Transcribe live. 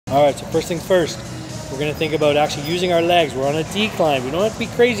All right, so first things first, we're gonna think about actually using our legs. We're on a decline. We don't have to be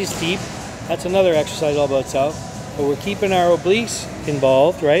crazy steep. That's another exercise all by itself. But we're keeping our obliques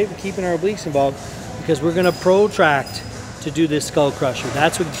involved, right? We're keeping our obliques involved because we're gonna protract to do this skull crusher.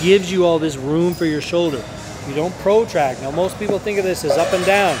 That's what gives you all this room for your shoulder. You don't protract. Now most people think of this as up and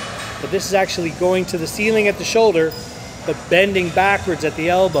down, but this is actually going to the ceiling at the shoulder, but bending backwards at the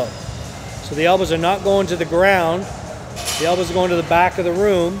elbow. So the elbows are not going to the ground. The elbows are going to the back of the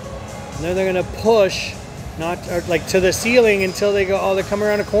room, and then they're going to push, like to the ceiling until they go, oh, they come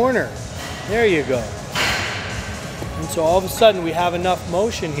around a corner. There you go. And so all of a sudden we have enough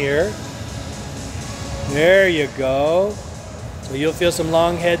motion here. There you go. So you'll feel some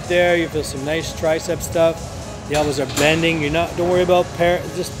long head there. You'll feel some nice tricep stuff. The elbows are bending. Don't worry about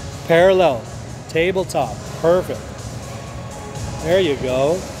just parallel, tabletop. Perfect. There you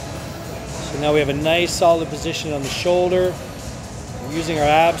go. So now we have a nice solid position on the shoulder. We're using our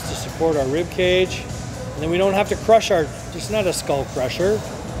abs to support our rib cage. And then we don't have to crush it's not a skull crusher.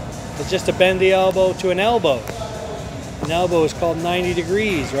 It's just to bend the elbow to an elbow. An elbow is called 90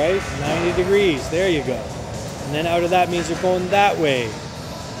 degrees, right? 90 degrees, there you go. And then out of that means you're going that way.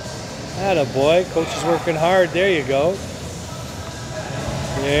 Atta boy, coach is working hard, there you go.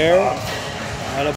 There.